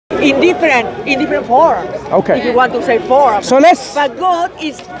in different forms. Okay. If you want to say form. So let's. But God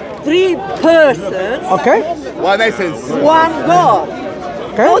is 3 persons. Okay. One essence. One God.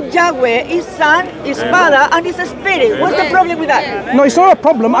 Okay. God Yahweh is Son, is Father, and is a Spirit. What's the problem with that? No, it's not a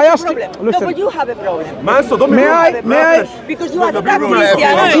problem. I asked you. No, Listen. but you have a problem. Mansur, don't be May rude. I? Because you are Don't not be rude.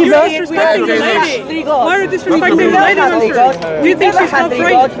 Christian. You're disrespecting the lady. 3 gods. Why are you disrespecting We the never lady, had 3 Mansur? gods. Do you think she's not 3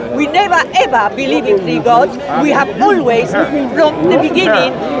 right? gods. We never ever believe in 3 gods. We have always, from the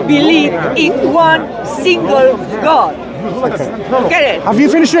beginning, believed in one single God. Get it? Have you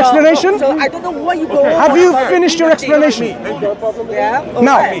finished your explanation? So I don't know why you go. Have you finished your explanation? Yeah.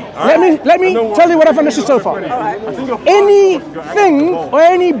 Now, let me tell you what I've understood so far. Anything or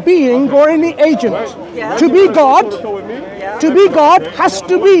any being or any agent to be God has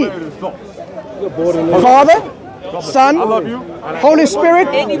to be Father, Son, Holy Spirit.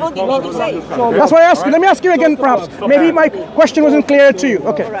 Anybody need to say? That's why I asked you. Let me ask you again, perhaps. Maybe my question wasn't clear to you.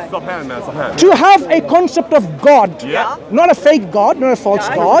 Okay. Stop hand, man. Stop hand. To have a concept of God, not a fake God, not a false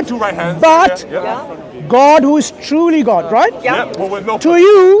God, Two right hands. but Yeah. God who is truly God, right? Yeah. But with no To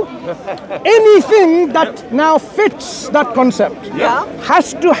you, anything that now fits that concept Yeah.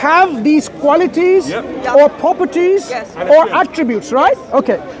 has to have these qualities Yeah. or properties Yes. or attributes, right?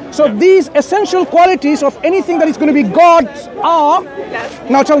 Okay. So these essential qualities of anything that is going to be God are. Yes.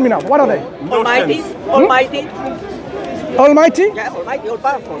 Now tell me now, what are they? Almighty, Almighty, Almighty, yeah, Almighty, all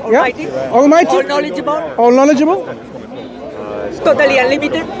powerful, yeah, Almighty, Almighty, all knowledgeable, all knowledgeable, totally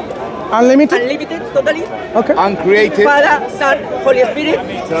unlimited, unlimited. unlimited, totally. Okay. uncreated. Father, Son, Holy Spirit.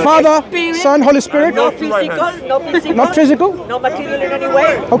 Father, Spirit, Son, Holy Spirit. No physical, no physical. Not physical. No material in any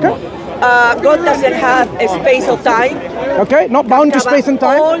way. Okay. God doesn't have a space or time. Okay. Not bound to space and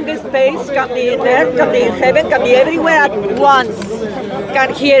time. All the space can be in there, can be in heaven, can be everywhere at once.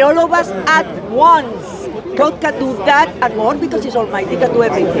 Can hear all of us at once. God can do that and more because He's Almighty, can do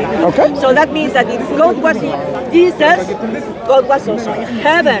everything. Okay. So that means that if God was in Jesus, God was also in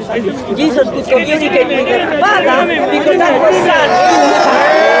heaven. Jesus could communicate with the Father because that was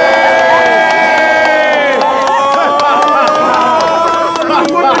Son.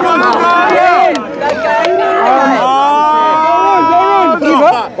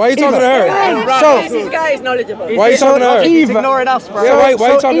 Why are you talking to her? So, This guy is knowledgeable. Why are you talking to her? Eva, Ignoring us, bro. Yeah, why are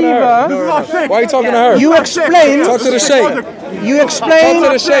you talking to her? Eva, Why are you talking to her? you explained. Talk to the sheikh. You explained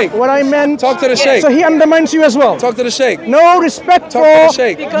Talk to the sheikh. what I meant. Talk to the sheikh. So he undermines you as well. Talk to the sheikh. No respect Talk to the for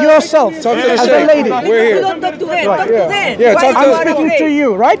sheikh. yourself Talk to the as a sheikh. lady. We're You here. don't talk to them, Right, talk to them. Yeah, Why talk you to- I'm are speaking afraid? to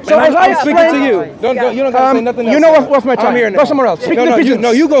you, right? So as I I'm speaking to explained, you. You don't gotta say nothing else. you know what's my time. I'm here now. Go somewhere else. Speak No, to the no,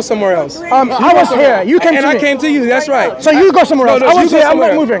 pigeons. you go somewhere else. I was here. You came And to I me. came to you. That's right. So you go somewhere else. I you was go here. I'm not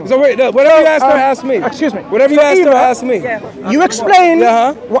somewhere. moving. So wait, no, whatever you asked her, ask me. Excuse me. Whatever you So asked her, Eva, ask me. You explain.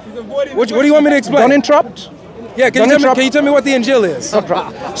 Yeah, huh? What do you want me to explain? Don't interrupt. Yeah, Don't can interrupt. you tell me what the Injil is? So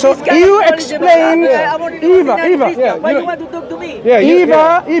This guy you is explain, knowledgeable. I want to know Eva, ordinary Eva. Christian. Why you want to talk to me? Yeah,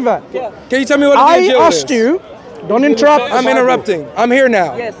 Eva. Can you tell me what the I Injil is? asked you. Don't interrupt. I'm interrupting. I'm here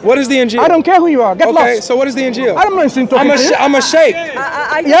now. Yes. What is the Injil? I don't care who you are. Get Okay, lost. so what is the Injil? I'm not listening to I'm you. a sheikh.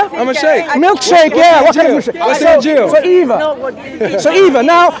 Yeah? I'm a sheikh. Milkshake, yeah. What kind of milkshake? What's the Injil? So Eva. No, what do you think? So Eva,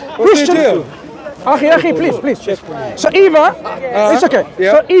 now What's the Christian. Injil? Akhi, please. So Eva, it's okay.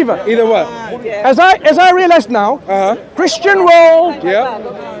 Yeah. So Eva, Either what? as I realize now, Christian world. Yeah.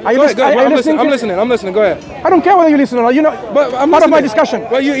 Are you Go ahead, go ahead. are you I'm listening. Go ahead. I don't care whether you listen or not. You know, But I'm part of my listening. discussion.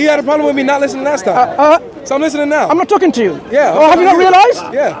 Well, you had a problem with me not listening last time. So I'm listening now. I'm not talking to you. Yeah. Oh, have you not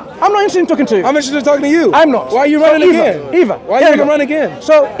realized? Yeah. I'm not interested in talking to you. I'm interested in talking to you. I'm not. Why are you So running Eva, again? Eva, Why are here you we going to go. run again?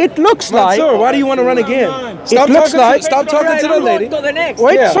 So it looks like. Sir, why do you want to run again? It looks like. Stop talking to the lady. To the next.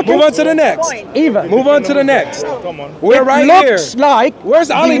 Wait, Yeah, it's okay. move on to the next. Eva. Move on to the next. We're right it here. looks like. Where's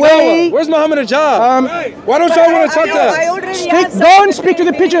Ali the way- Dawah? Where's Muhammad Ajab? Why don't y'all want to talk to I us? already answered. Don't speak to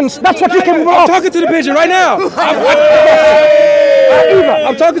the pigeons. That's what you can move I'm off. talking to the pigeon right now.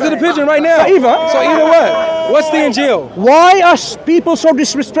 I'm talking to the pigeon right now. Eva. So either what? What's the Injil? Why are people so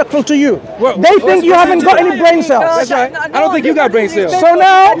disrespectful to you? What- They what's think you the haven't got Injil? any brain cells. That's right. I don't think you got brain cells. So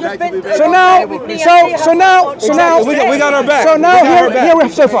now, We got her back. So now We got her here back. we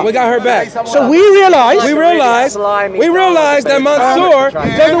have so far. We got her back. So we realize. We realized that Mansur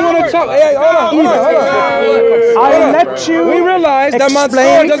doesn't want to talk. Hey, hold on. I let you. We realized that Mansur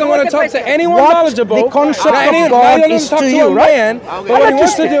explain doesn't want to talk to anyone what knowledgeable. the concept That of he God doesn't is talk to to you, a right? man, but what he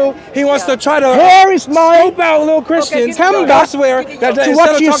wants to do, he wants to try to Here is my out, little Christians. Come back I swear that to instead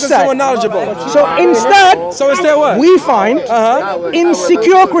what of you talking said. someone knowledgeable. So instead what? we find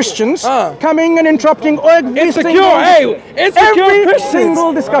insecure Christians coming and interrupting every Insecure, hey, insecure every Christians.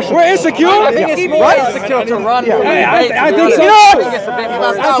 single discussion. We're insecure? I think it's more insecure to run. Hey, I think so.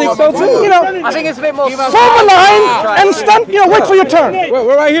 I think so too. You know, I think it's a bit more. form a line and stand, wait for your turn.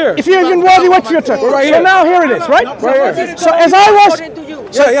 We're right here. If you're even worthy, wait for your turn. right So here. now here it is, right? Right here. So as I was,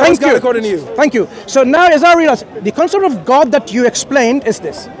 Yeah, thank you. according to you. Thank you. So now as I realize, the concept of God that you explained is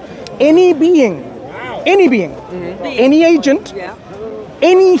this. Any being, any agent,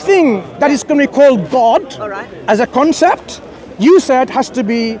 anything that is going to be called God as a concept, you said has to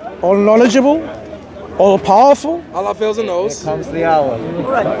be all knowledgeable, all powerful. Allah feels and knows. Comes the hour.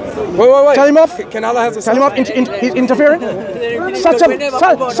 Wait. Tell him off. Can Allah has a Tell son? him off. He's interfering. Such a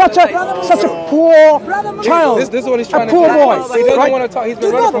poor child. This is what he's trying a poor to do. boy. He doesn't Right? want to talk. He's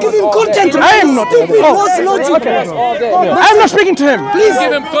been running from Give us him all day. content. I am not. Okay. I'm not speaking to him. Please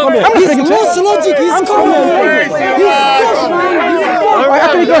I'm not His speaking to lost him. logic is coming. I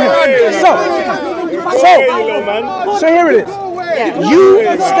can go ahead. So here it is. You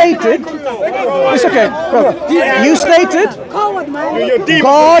stated, it's okay, brother. You stated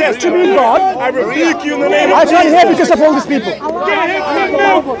God to be God. I rebuke you in the name I can't hear because of all these people.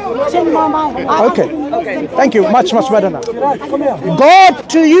 Okay. Thank you. Much better now. God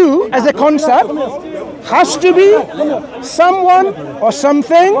to you as a concept has to be someone or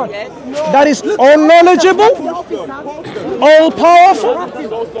something that is all knowledgeable, all powerful.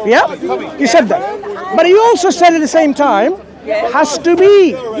 Yeah? You said that. But you also said at the same time, has to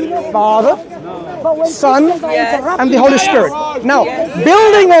be Father, Son, and the Holy Spirit. Now,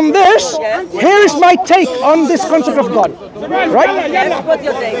 building on this, here is my take on this concept of God. Right?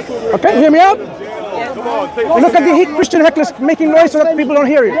 Okay, hear me out? Look at the Christian hecklers making noise so that people don't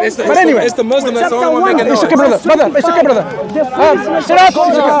hear you. But anyway. It's the Muslim that's the only one making It's noise. okay, brother. It's okay, brother. Sit up.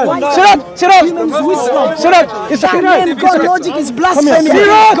 It's okay. Godlogic is blasphemy Sit against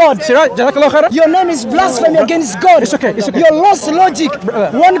up. God. Jazakallah khairan. Your name is blasphemy against God. It's okay. Your lost logic.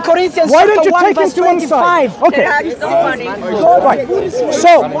 1 Corinthians Why don't chapter you 1 take him verse to one side? 25. Okay. Right.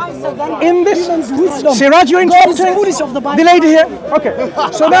 So, in this, Siraj, you're God is interrupting foolish of the Bible. the lady here. Okay.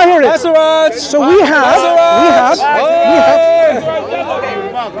 So now here it is.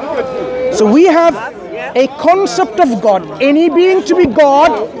 So we have a concept of God. Any being to be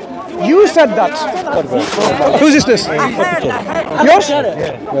God. You said that. Whose is this? Yours?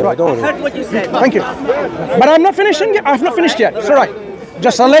 Right. I heard what you said. Thank you. But I'm not finishing yet. I've not finished yet. It's all right.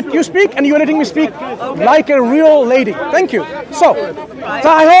 Just I'll let you speak, and you're letting me speak like a real lady. Thank you. So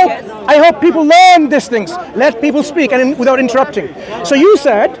I hope people learn these things. Let people speak and without interrupting. So you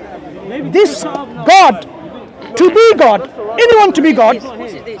said this God to be God, anyone to be God.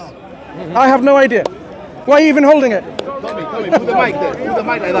 I have no idea. Why are you even holding it? Put the mic there. Put the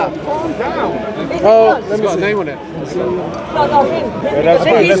mic like that. Oh, let me see. Name on it.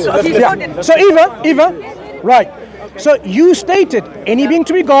 Yeah. So Eva, right. So you stated any being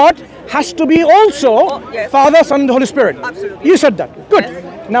to be God has to be also Father, Son, and the Holy Spirit. Absolutely. You said that. Good.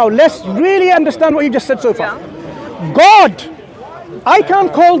 Now let's really understand what you just said so far. God, I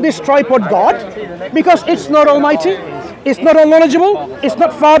can't call this tripod God because it's not almighty, it's not all knowledgeable, it's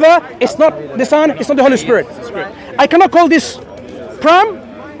not Father, it's not the Son, it's not the Holy Spirit. I cannot call this Pram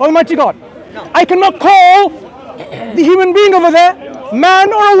Almighty God. I cannot call the human being over there,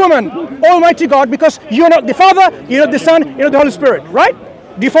 man or a woman, Almighty God, because you're not the Father, you're not the Son, you're not the Holy Spirit, right?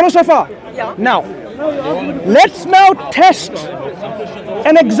 Do you follow so far? Yeah. Now, let's now test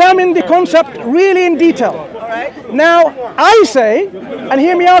and examine the concept really in detail. Now, I say, and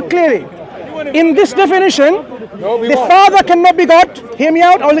hear me out clearly, in this definition, the Father cannot be God. Hear me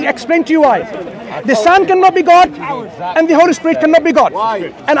out, I'll explain to you why. The Son cannot be God, and the Holy Spirit cannot be God.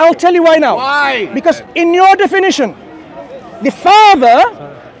 Why? And I'll tell you why now. Why? Because in your definition, the Father,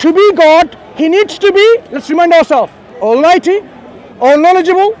 to be God, he needs to be, let's remind ourselves, Almighty, all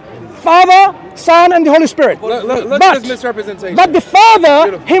knowledgeable, Father, Son, and the Holy Spirit. Look at this misrepresentation. But the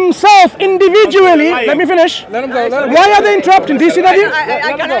Father himself individually, let me finish. Let him go. Why are they interrupting? Do you see that here?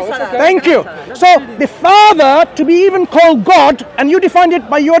 I can answer that. Thank you. So the Father, to be even called God, and you defined it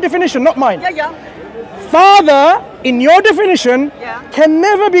by your definition, not mine. Yeah. Father, in your definition, can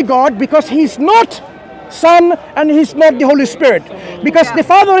never be God because he's not Son and he's not the Holy Spirit. Because the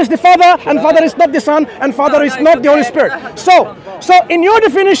Father is the Father and Father is not the Son and Father is not the Holy Spirit. So in your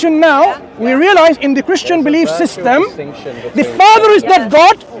definition now, we realize in the Christian belief system, the Father is not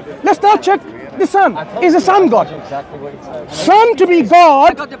God. Let's now check the Son? Is the Son God? Son to be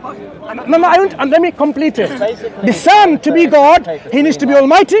God. No, I don't. Let me complete it. The Son to be God, He needs to be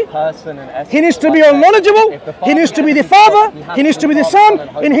Almighty. He needs to be all knowledgeable. He needs to be the Father. He needs to be the Son,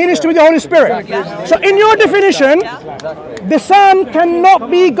 and He needs to be the Holy Spirit. So, in your definition, the Son cannot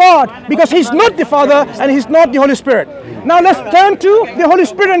be God because He's not the Father and He's not the Holy Spirit. Now let's turn to the Holy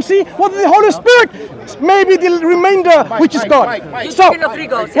Spirit and see whether the Holy Spirit may be the remainder which is God. So,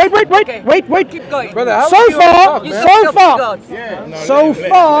 wait. Keep going. Brother, So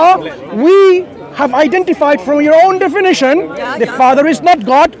far, we have identified from your own definition, the Father is not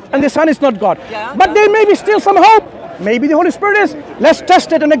God and the Son is not God. But there may be still some hope. Maybe the Holy Spirit is. Let's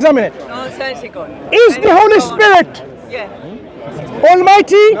test it and examine it. Is the Holy Spirit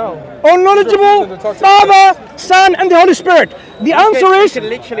Almighty, all knowledgeable, Father, Son, and the Holy Spirit? The answer is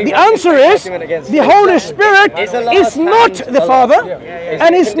the Holy Spirit is not the Father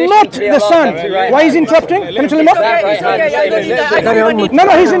and is not the Son. Why is he interrupting? Can you tell him off? No,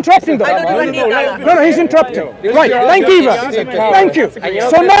 he's interrupting though. No, he's interrupting. Right. Thank you, Eva. Thank you.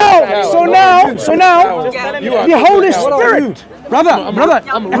 So now, the Holy Spirit. Brother,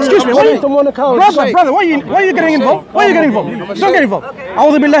 excuse me. Brother, why are you getting involved? Don't get involved.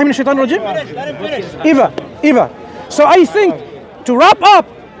 A'udhu billahi minash shaitanir rajim. Eva. So I think to wrap up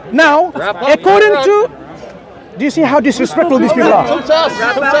now, according to, do you see how disrespectful these people are? Come to us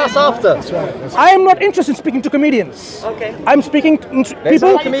after. I am not interested in speaking to comedians. I'm speaking to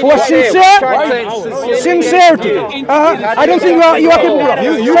people who are sincerity. I don't think you are capable of.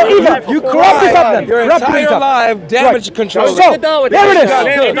 You wrap this up then. Your entire life damage control. So there it is.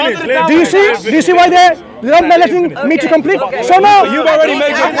 Do you see why they're not letting me to complete? So now You've already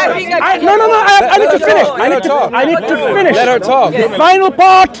made your point. I need to finish. I need to finish. Let her talk. The final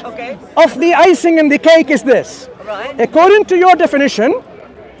part of the icing and the cake is this. According to your definition,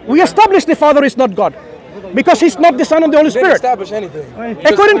 we established the Father is not God because He's not the Son and the Holy Didn't Spirit. establish anything.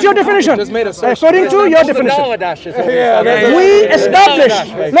 According to your definition, according to your definition, we established.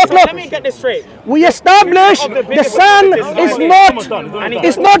 Look. Let me get this straight. We established the Son is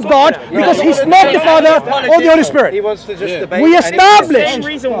not God because He's not the Father or the Holy Spirit. We established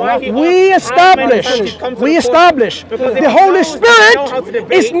the Holy Spirit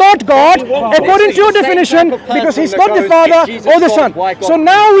is not God according to your definition because He's not the Father or the Son. So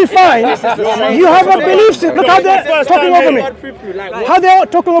now we find you have a belief system. Look how they're talking over me. How they're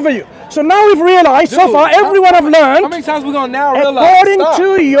talking over you. So now we've realized, so far, everyone have learned, How many times we gonna now realize? according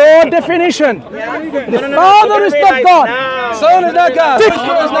to your definition, the Father is not God. Son is not God. Son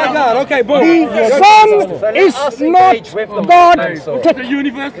is not God. Okay, boom. The Son is not God.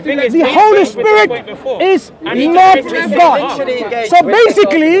 The Holy Spirit is not God. So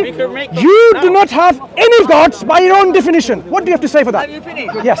basically, you do not have any gods by your own definition. What do you have to say for that? Have you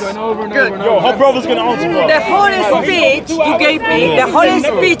finished? Yes. Yo, her brother's gonna answer. The Holy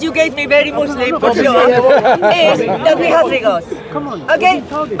speech you gave me, very Muslim for sure, is that we have three gods. Okay?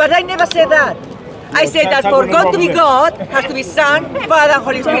 But I never said that. I said that for God to be God, has to be Son, Father, and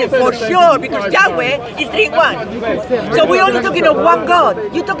Holy Spirit, for sure, because Yahweh is 3 in 1. So we're only talking of one God.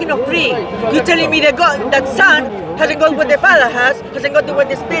 You're talking of 3. You're telling me that God, that Son hasn't got what the Father has, hasn't got what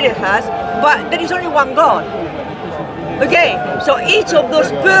the Spirit has, but there is only one God. Okay, so each of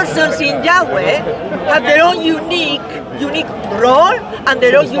those persons in Yahweh have their own unique role and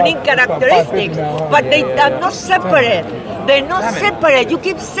their own unique characteristics, but they are not separate. They're not separate. You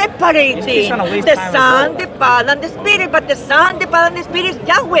keep separating the Son, the Father, and the Spirit, but the Son, the Father, and the Spirit is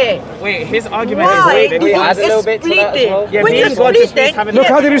Yahweh. Wait, his argument Why is... do you split it? When you split it, Look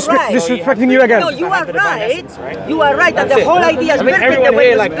how they're disrespecting you again. no, you are right. You are right, and the whole idea is perfect the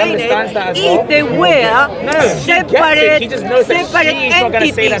way you explain it. If they were separate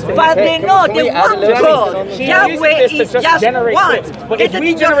entities, but they're not. They're one God. Yahweh is just one. But if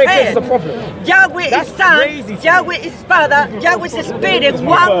we generate this, is the problem. Yahweh is Son, Yahweh is Father, Yahweh is Spirit,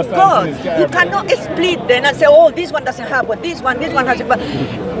 one God. You cannot split them and say, oh, this one doesn't have what this one has. But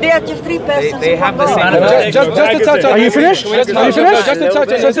they are just 3 persons. They have the same. Just to touch on. Are you finished? Just to touch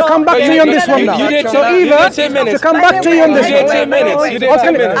on. So to come back to you on this one now. You did So Eva, 10 minutes. to come back to you on this You did one. 10 minutes. You did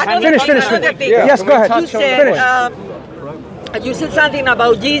 10 minutes. Finish. Yes, go ahead. You said, you said something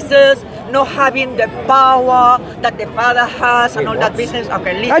about Jesus not having the power that the Father has and all that business.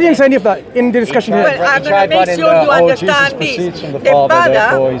 Okay, listen. I didn't say any of that in the discussion here. Well, I'm going to make sure you understand this. The Father,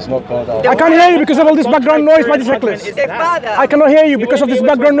 I can't hear you because of all this background noise by this necklace. the Father, I cannot hear you because of this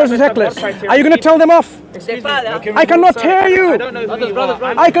background noise by this necklace. Are you going to tell them off? the Father. I cannot hear you. I don't know who you are.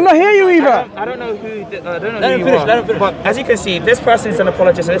 I cannot hear you, Eva. I don't know who you are. But as you can see, this person is an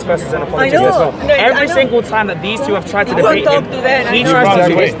apologist and this person is an apologist I know. as well. No, I Every know. single time that these two have tried to Don't debate talk him, to them. he tries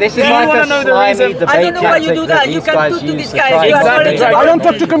to do it. This is my want to know the reason. I don't know why you do that. You can talk to this guy. Exactly. I don't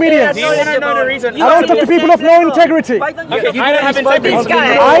talk to comedians. Do you want to know the reason? I don't talk to people of no integrity. Why don't you Okay, I don't have integrity.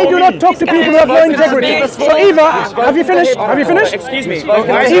 I do not talk to people who have no integrity. So Eva, have you finished? Have you finished? Excuse me. Eva,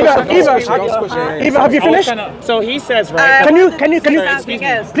 have you finished? So he says, right? Can you,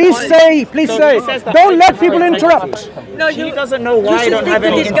 please say, don't let people interrupt. No, He doesn't know why I don't have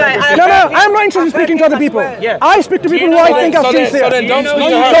any integrity. No, I'm not interested in speaking to other people. Yeah. I speak to people who I think are sincere. So then don't speak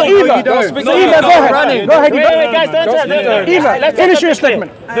to So her. Eva, go ahead. Go ahead, Wait, guys, don't. Eva, finish your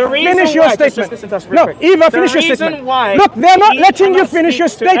statement. Finish your statement. No, Eva, finish your statement. Look, they're not letting you finish your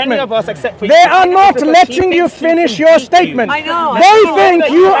statement. They are not letting you finish your statement. I know. They think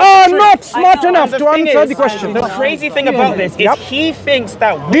you are not smart enough to answer the question. The crazy thing about this is he thinks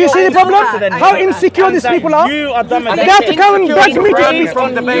that. Do you see the problem? How insecure these people are? You are dumb. They have to come and beg me to speak.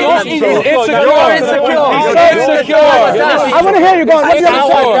 I want to hear you go on. What do you have to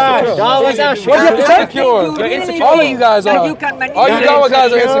say? What do you have to say? All of you guys are. All you Dawa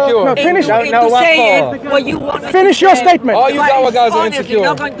guys are insecure. No, finish. Finish your statement. All you Dawa guys are insecure.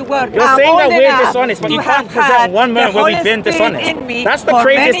 You're saying that we're dishonest, but you can't present one moment where we've been dishonest. That's the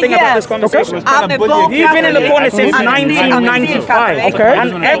craziest thing about this conversation. You've been in the corner since 1995. Okay.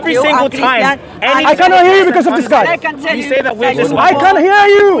 And every single time, I cannot hear you because of this guy. you say that we're dishonest. I can't hear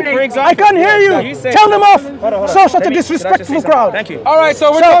you. For example, I can't hear you. you say- Tell them off. Hold on. So such a Let me- disrespectful crowd. Thank you. All right,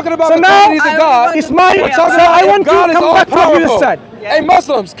 so we're talking about So the now qualities of God. it's my. So I want to God is come all back to what you powerful. just said. Hey,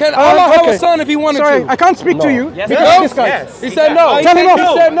 Muslims, can Allah have a son if he wanted Sorry, to? I can't speak to you Yes, because no. of this guy. Yes. He said no. Tell him off. He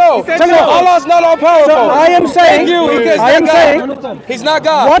said no. Tell him off. Allah's not all powerful. So I am saying, I am saying, He's not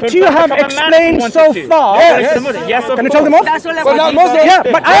God. what you have explained so far. Yes, of Can you tell them off? That's all I So not want. Muslims. Yeah,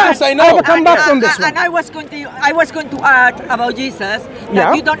 but I say I no. will come back on this one. And I was going to add about Jesus that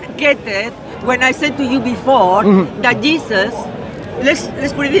Yeah. you don't get it when I said to you before that Jesus,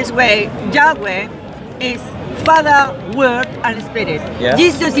 let's put it this way, Yahweh is Father, Word, and Spirit. Yeah.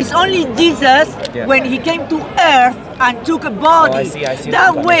 Jesus is only Jesus when he came to earth and took a body. I see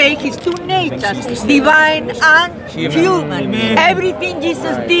That way, his two natures, divine and human. Everything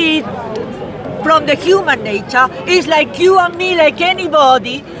Jesus did from the human nature is like you and me, like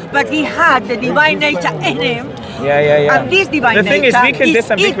anybody, but he had the divine nature in him. Yeah. And this divine The thing is, nature we can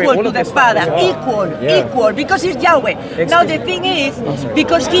disambiguate equal all to of the this stuff Father, as well. equal, because he's Yahweh. Now the thing is,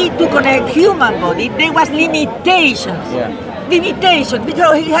 because he took on a human body, there was limitations. Limitations,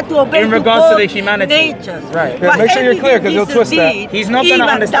 because he had to obey In to regards to both the humanity. natures. Right. Yeah, But make sure you're clear, 'cause he'll everything twist that. Jesus did, He's not gonna even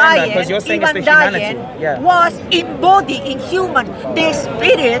understand that, 'cause dying, you're saying it's the even humanity. dying, Yeah. was embodied in human, the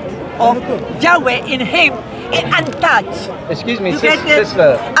spirit of Yahweh in him, untouched. Excuse me, You get it?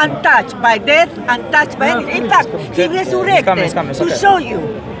 sister. Untouched by death, untouched by anything. In fact, he resurrected It's coming, to okay. show you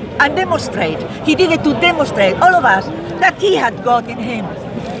and demonstrate. He did it to demonstrate, all of us, that he had God in him.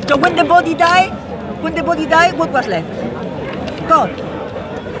 So when the body died, what was left? God.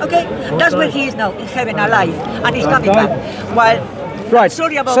 Okay? That's where he is now, in heaven, alive. And he's coming back. While Right.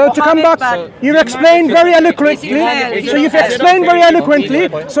 Sorry about So to come Mohammed, back, but you explained very eloquently. So you've explained very eloquently.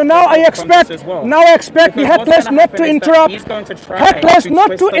 So now I expect the hecklers not to interrupt. Hecklers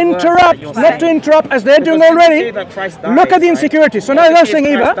not to interrupt as they're doing already. Look at the insecurity. So now they're saying,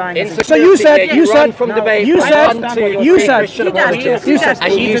 Eva. So you said, Eva.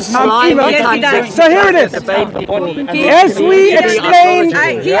 So here it is. As we explained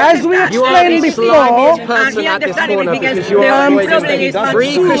before. and he understands it because the only problem is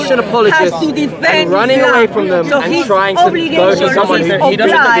Three Christian apologists has to defend and running Islam. away from them So and his trying to go to someone who he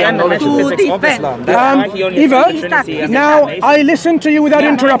doesn't defend the obliged to metaphysics of defend. Islam. Eva, now I listened to you without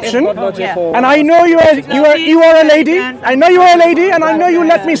interruption, Yeah. and I know you are a lady. I know you are a lady, and I know you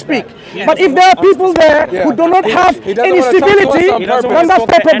let me speak. But if there are people there who do not have He doesn't any wanna talk to us civility, on purpose. then that's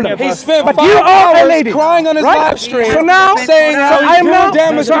their problem. He spent But 5 you are a hours lady, crying on his right? live stream, So now, saying how I'm he's now, doing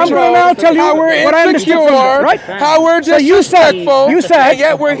damage so I'm control, going to now tell you how we're what I understood from insecure, this, right? how we're So you said- disrespectful, and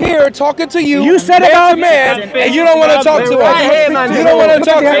yet we're here talking to you, You said man about- to man, and you don't want to talk to us. You don't want to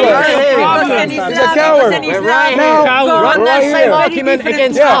talk to us. He's a coward. We're right Now, Run that same argument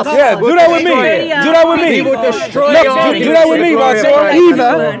against us. Yeah, do that with me. Do that with me. He will destroy Look, your do that with me, Mansur.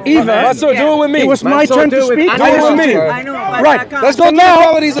 Eva, Mansur, do it with me. it was my turn to speak. Do it with me. I know, but Right. I can't. Let's go to the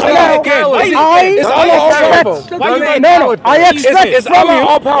qualities of God again. It's Allah all powerful. No, I expect It's from Allah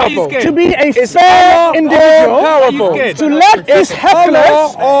all you powerful. to be a It's fair Allah all individual, powerful. to let these Allah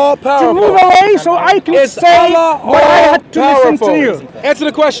hecklers all to powerful. move away so I can It's say Allah what I all had to listen powerful. to you. Answer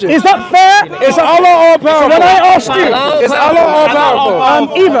the question. Is that fair? It's Allah all So when I powerful. ask you, It's Allah all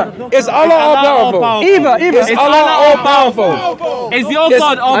powerful. Eva, It's Allah all powerful. Eva, It's Allah all powerful. Is your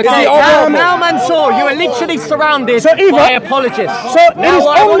God okay? Now, Mansur, you are literally surrounded by apologists. So it is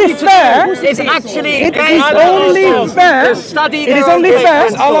only fair. It's actually It is only fair. It is only fair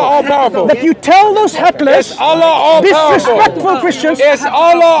that you tell those hecklers, disrespectful Christians, It's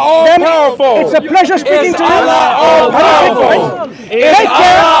Allah all powerful. it's a pleasure speaking to you. Allah all powerful. Take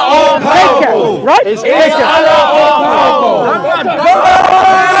care. Take care. Right? It's Allah all powerful.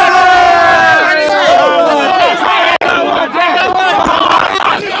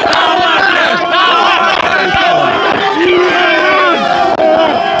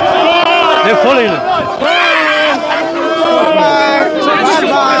 They're following him.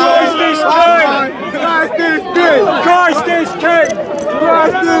 Christ is king. Christ is king.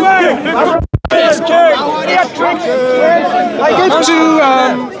 I give to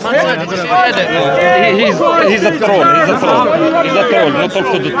He's a troll. He's a troll. He's a troll. Not talk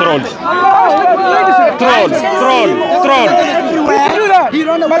to the trolls. Troll. do that.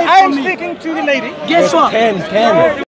 But I am speaking to the lady. Guess what?